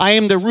 5. I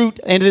am the root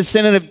and the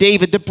descendant of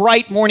David, the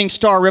bright morning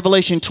star.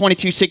 Revelation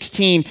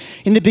 22:16.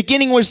 In the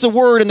beginning was the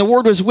Word, and the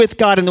Word was with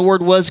God, and the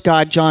Word was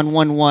God. John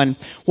 1:1.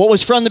 What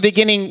was from the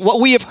beginning,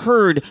 what we have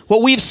heard,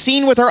 what we have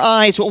seen with our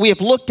eyes, what we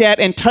have looked at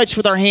and touched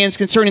with our hands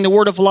concerning the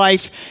word of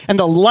life. And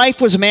the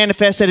life was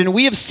manifested, and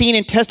we have seen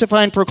and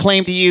testified and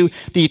proclaimed to you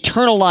the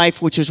eternal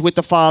life which was with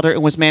the Father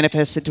and was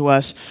manifested to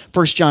us.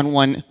 1 John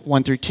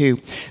 1 through 2.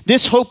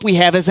 This hope we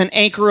have as an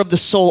anchor of the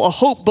soul, a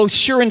hope both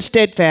sure and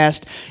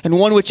steadfast, and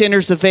one which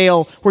enters the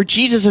veil, where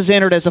Jesus has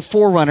entered as a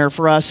forerunner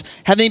for us,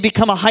 having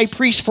become a high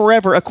priest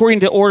forever, according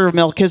to the order of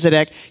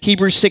Melchizedek.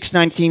 Hebrews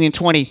 6:19 and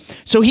 20.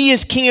 So he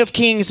is King of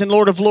kings and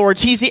Lord of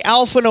lords. He's the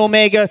Alpha and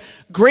Omega,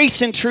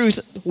 grace and truth,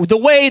 the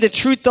way, the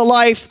truth, the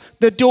life,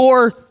 the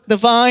door, the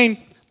vine,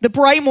 the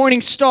bright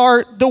morning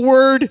star, the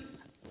Word,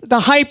 the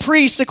high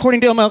priest,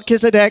 according to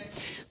Melchizedek,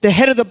 the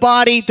head of the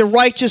body, the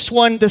righteous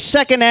one, the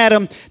second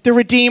Adam, the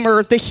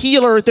Redeemer, the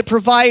healer, the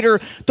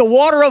provider, the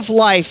water of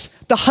life,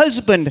 the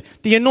husband,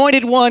 the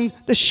anointed one,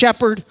 the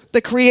shepherd, the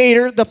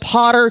creator, the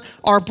potter,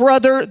 our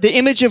brother, the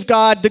image of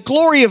God, the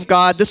glory of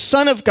God, the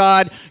Son of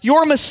God,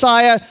 your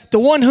Messiah, the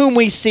one whom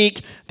we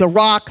seek, the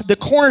rock, the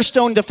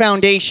cornerstone, the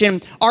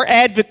foundation, our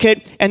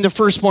advocate, and the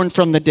firstborn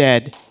from the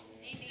dead.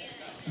 Amen.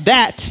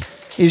 That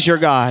is your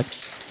God.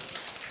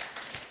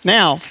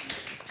 Now,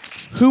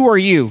 who are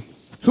you?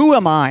 Who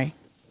am I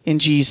in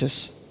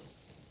Jesus?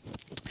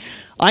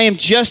 I am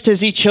just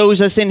as he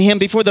chose us in him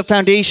before the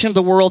foundation of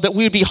the world, that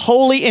we would be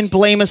holy and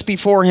blameless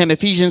before him.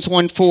 Ephesians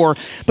 1:4.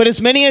 But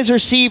as many as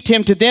received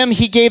him, to them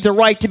he gave the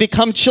right to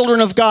become children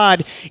of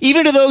God,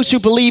 even to those who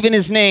believe in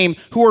his name,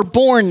 who were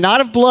born not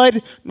of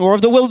blood, nor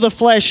of the will of the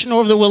flesh,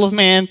 nor of the will of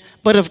man,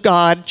 but of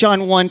God.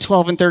 John 1,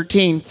 12 and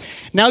 13.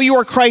 Now you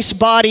are Christ's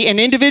body and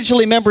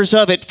individually members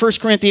of it. 1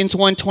 Corinthians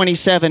 1,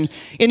 27.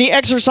 In the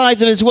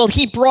exercise of his will,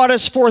 he brought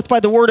us forth by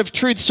the word of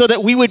truth so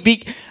that we would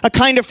be a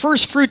kind of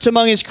first fruits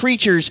among his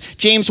creatures.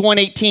 James 1,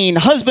 18.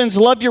 Husbands,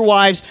 love your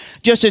wives,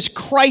 just as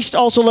Christ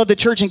also loved the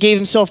church and gave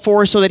himself for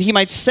her so that he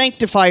might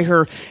sanctify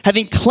her,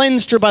 having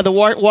cleansed her by the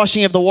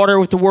washing of the water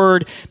with the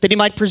word, that he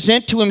might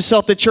present to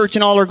himself the church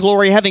in all her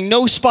glory, having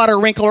no spot or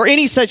wrinkle or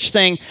any such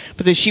thing,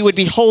 but that she would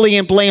be holy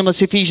and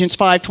blameless. Ephesians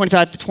 5,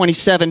 25 to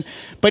 27.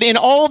 But in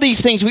all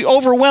these things we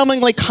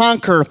overwhelmingly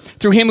conquer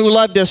through him who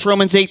loved us.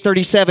 Romans 8,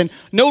 37.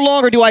 No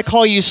longer do I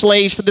call you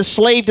slaves, for the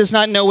slave does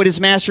not know what his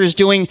master is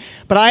doing,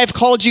 but I have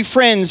called you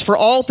friends. For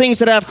all things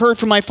that I have heard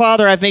from my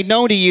Father I have made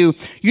known to you.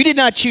 You did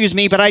not choose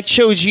me, but I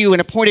chose you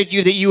and appointed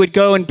you that you would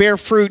go and bear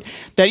fruit,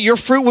 that your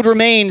fruit would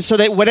remain, so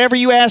that whatever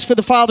you ask for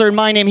the Father in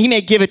my name, he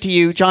may give it to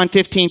you. John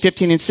 15,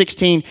 15 and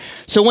 16.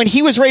 So when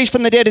he was raised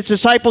from the dead, his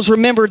disciples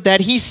remembered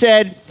that he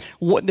said,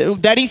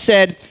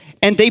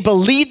 and they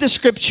believed the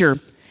scripture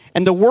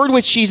and the word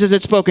which Jesus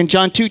had spoken.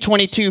 John 2,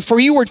 22. For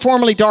you were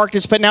formerly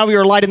darkness, but now we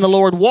are light in the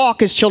Lord.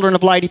 Walk as children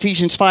of light.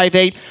 Ephesians 5,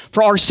 8.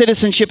 For our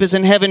citizenship is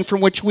in heaven,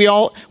 from which we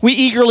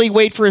eagerly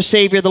wait for a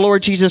Savior, the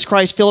Lord Jesus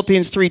Christ.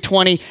 Philippians 3,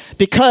 20.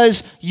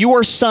 Because you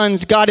are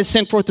sons, God has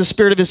sent forth the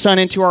Spirit of his Son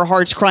into our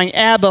hearts, crying,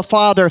 Abba,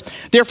 Father.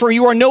 Therefore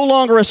you are no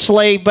longer a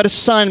slave, but a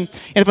son.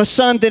 And if a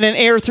son, then an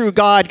heir through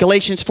God.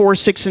 Galatians 4,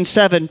 6 and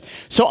 7.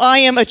 So I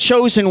am a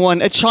chosen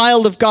one, a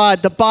child of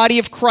God, the body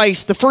of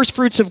Christ, the first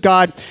fruits of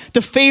God,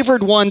 the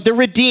favored one, the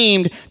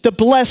redeemed, the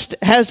blessed,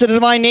 has the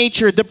divine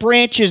nature, the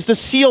branches, the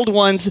sealed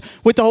ones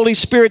with the Holy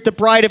Spirit, the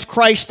bride of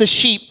Christ, the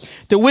sheep,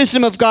 the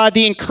wisdom of God,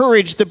 the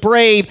encouraged, the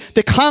brave,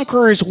 the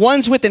conquerors,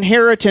 ones with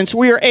inheritance.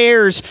 We are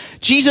heirs,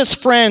 Jesus'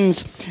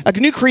 friends, a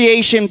new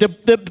creation,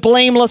 the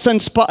blameless,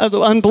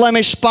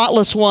 unblemished,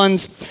 spotless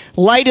ones,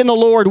 light in the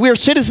Lord. We are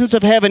citizens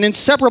of heaven,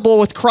 inseparable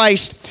with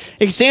Christ,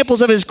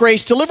 examples of his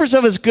grace, deliverers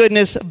of his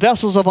goodness,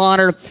 vessels of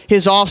honor,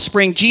 his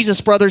offspring,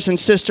 Jesus' brothers and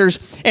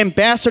sisters,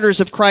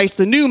 ambassadors of Christ,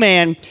 the new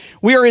man.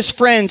 We are his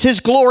friends, his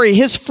glory,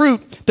 his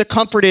fruit, the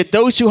comforted,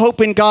 those who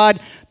hope in God,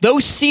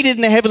 those seated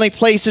in the heavenly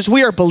places.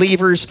 We are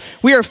believers.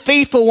 We are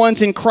faithful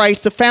ones in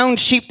Christ, the found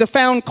sheep, the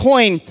found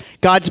coin,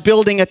 God's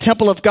building, a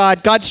temple of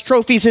God, God's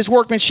trophies, his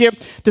workmanship,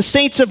 the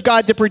saints of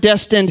God, the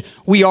predestined.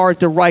 We are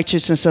the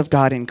righteousness of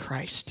God in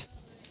Christ.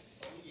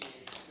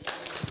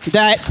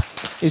 That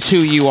is who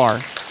you are.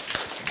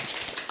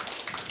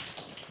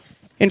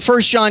 In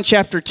 1 John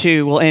chapter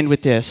 2, we'll end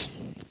with this.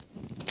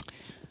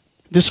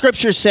 The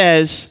scripture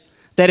says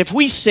that if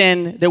we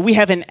sin, that we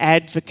have an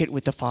advocate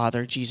with the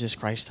Father, Jesus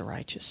Christ the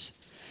righteous.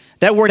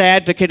 That word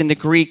advocate in the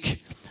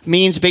Greek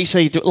means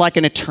basically like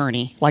an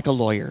attorney, like a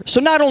lawyer. So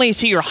not only is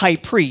he your high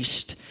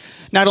priest,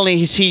 not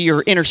only is he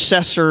your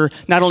intercessor,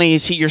 not only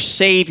is he your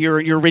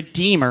savior, your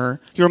redeemer,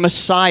 your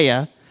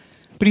Messiah,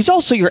 but he's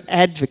also your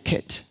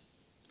advocate.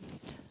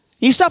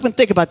 You stop and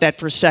think about that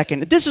for a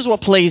second. This is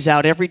what plays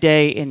out every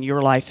day in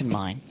your life and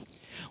mine.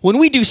 When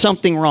we do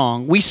something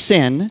wrong, we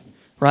sin,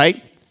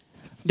 right?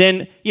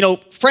 Then,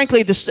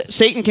 frankly,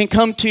 Satan can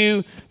come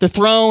to the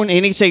throne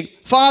and he'd say,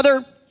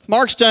 Father,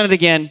 Mark's done it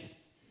again.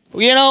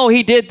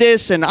 He did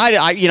this, and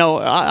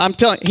I'm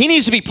telling you, he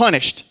needs to be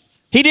punished.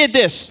 He did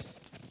this.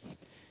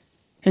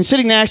 And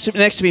sitting next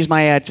to me is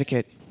my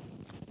advocate,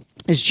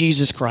 is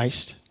Jesus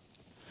Christ,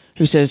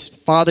 who says,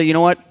 Father, you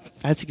know what?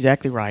 That's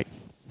exactly right.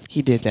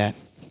 He did that,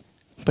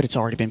 but it's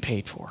already been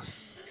paid for.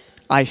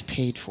 I've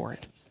paid for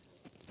it.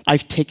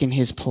 I've taken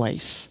his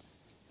place.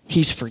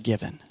 He's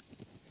forgiven.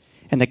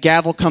 And the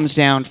gavel comes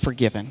down,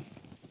 forgiven.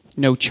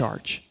 No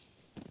charge.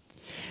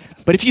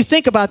 But if you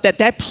think about that,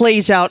 that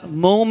plays out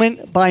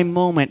moment by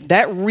moment.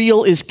 That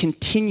reel is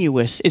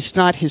continuous. It's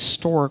not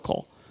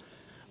historical.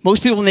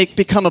 Most people, when they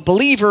become a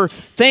believer,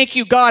 thank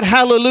you, God,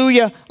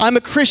 hallelujah, I'm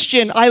a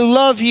Christian, I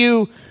love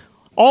you,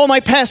 all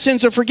my past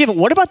sins are forgiven.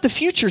 What about the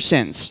future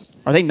sins?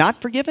 Are they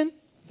not forgiven?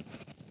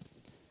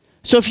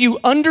 So if you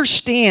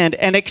understand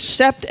and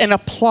accept and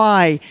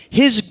apply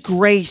his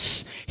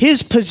grace,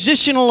 his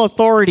positional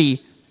authority,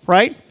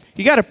 right?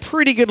 You got a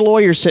pretty good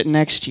lawyer sitting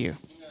next to you.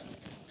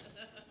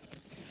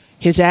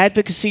 His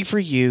advocacy for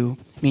you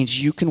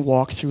means you can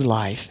walk through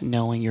life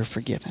knowing you're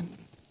forgiven.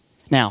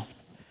 Now,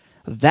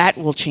 that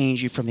will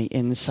change you from the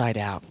inside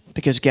out.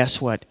 Because guess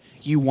what?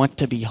 You want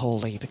to be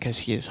holy because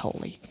he is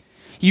holy.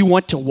 You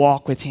want to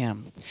walk with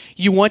him.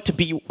 You want to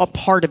be a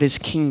part of his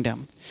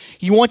kingdom.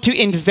 You want to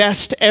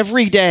invest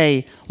every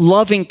day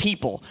loving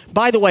people.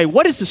 By the way,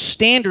 what is the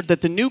standard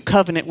that the new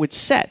covenant would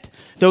set?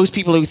 Those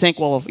people who think,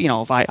 well,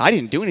 if I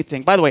didn't do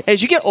anything. By the way,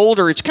 as you get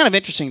older, it's kind of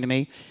interesting to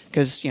me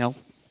because,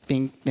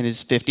 being in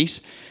his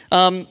 50s,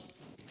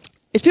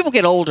 as people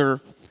get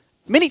older,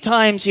 many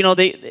times,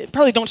 they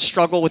probably don't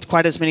struggle with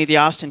quite as many of the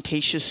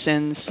ostentatious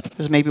sins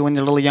as maybe when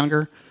they're a little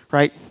younger,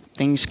 right?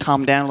 Things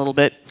calm down a little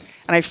bit.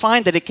 And I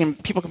find that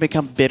people can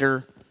become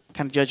bitter,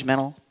 kind of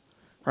judgmental,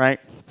 right?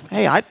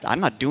 Hey, I'm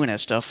not doing that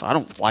stuff. I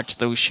don't watch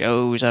those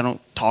shows. I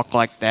don't talk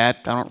like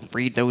that. I don't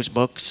read those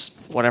books,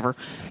 whatever.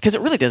 Because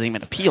it really doesn't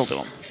even appeal to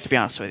them, to be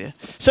honest with you.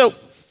 So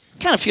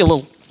kind of feel a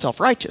little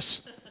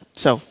self-righteous.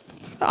 So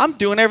I'm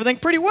doing everything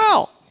pretty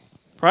well,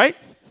 right?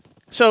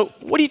 So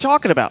what are you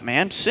talking about,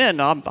 man?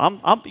 Sin.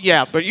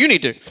 Yeah, but we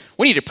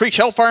need to preach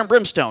hellfire and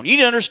brimstone. You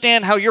need to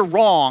understand how you're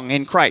wrong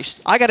in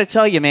Christ. I got to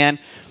tell you, man,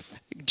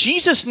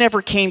 Jesus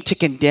never came to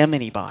condemn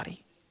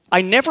anybody.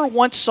 I never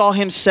once saw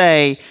him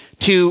say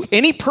to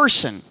any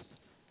person,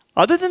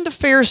 other than the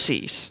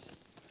Pharisees,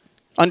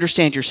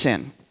 understand your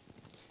sin.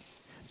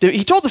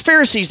 He told the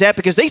Pharisees that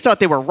because they thought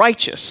they were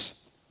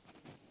righteous.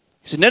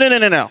 He said,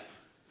 no.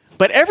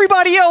 But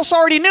everybody else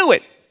already knew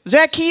it.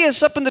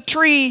 Zacchaeus up in the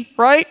tree,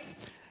 right?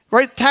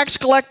 Right, tax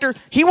collector,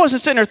 he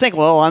wasn't sitting there thinking,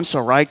 well, I'm so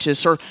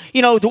righteous. Or,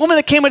 the woman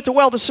that came at the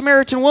well, the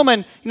Samaritan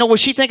woman, was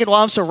she thinking, well,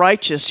 I'm so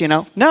righteous,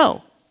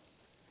 No.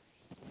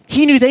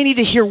 He knew they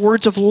needed to hear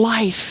words of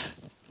life.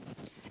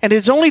 And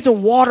it's only the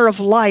water of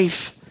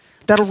life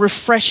that'll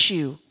refresh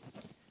you,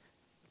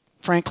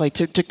 frankly,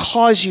 to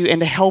cause you and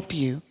to help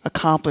you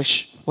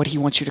accomplish what he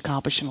wants you to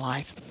accomplish in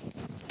life.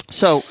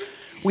 So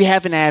we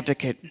have an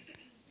advocate,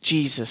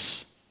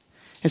 Jesus.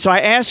 And so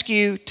I ask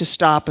you to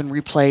stop and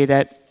replay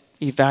that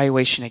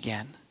evaluation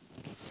again.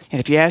 And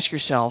if you ask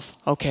yourself,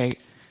 okay,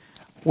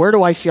 where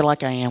do I feel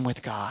like I am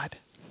with God?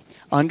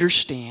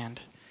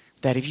 Understand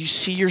that if you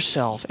see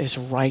yourself as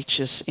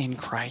righteous in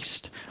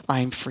Christ,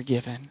 I am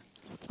forgiven.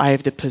 I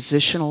have the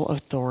positional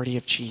authority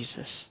of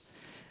Jesus.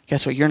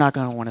 Guess what? You're not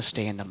going to want to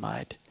stay in the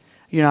mud.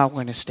 You're not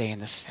going to stay in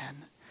the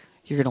sin.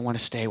 You're going to want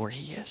to stay where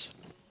he is.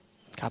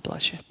 God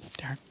bless you.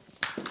 Darren.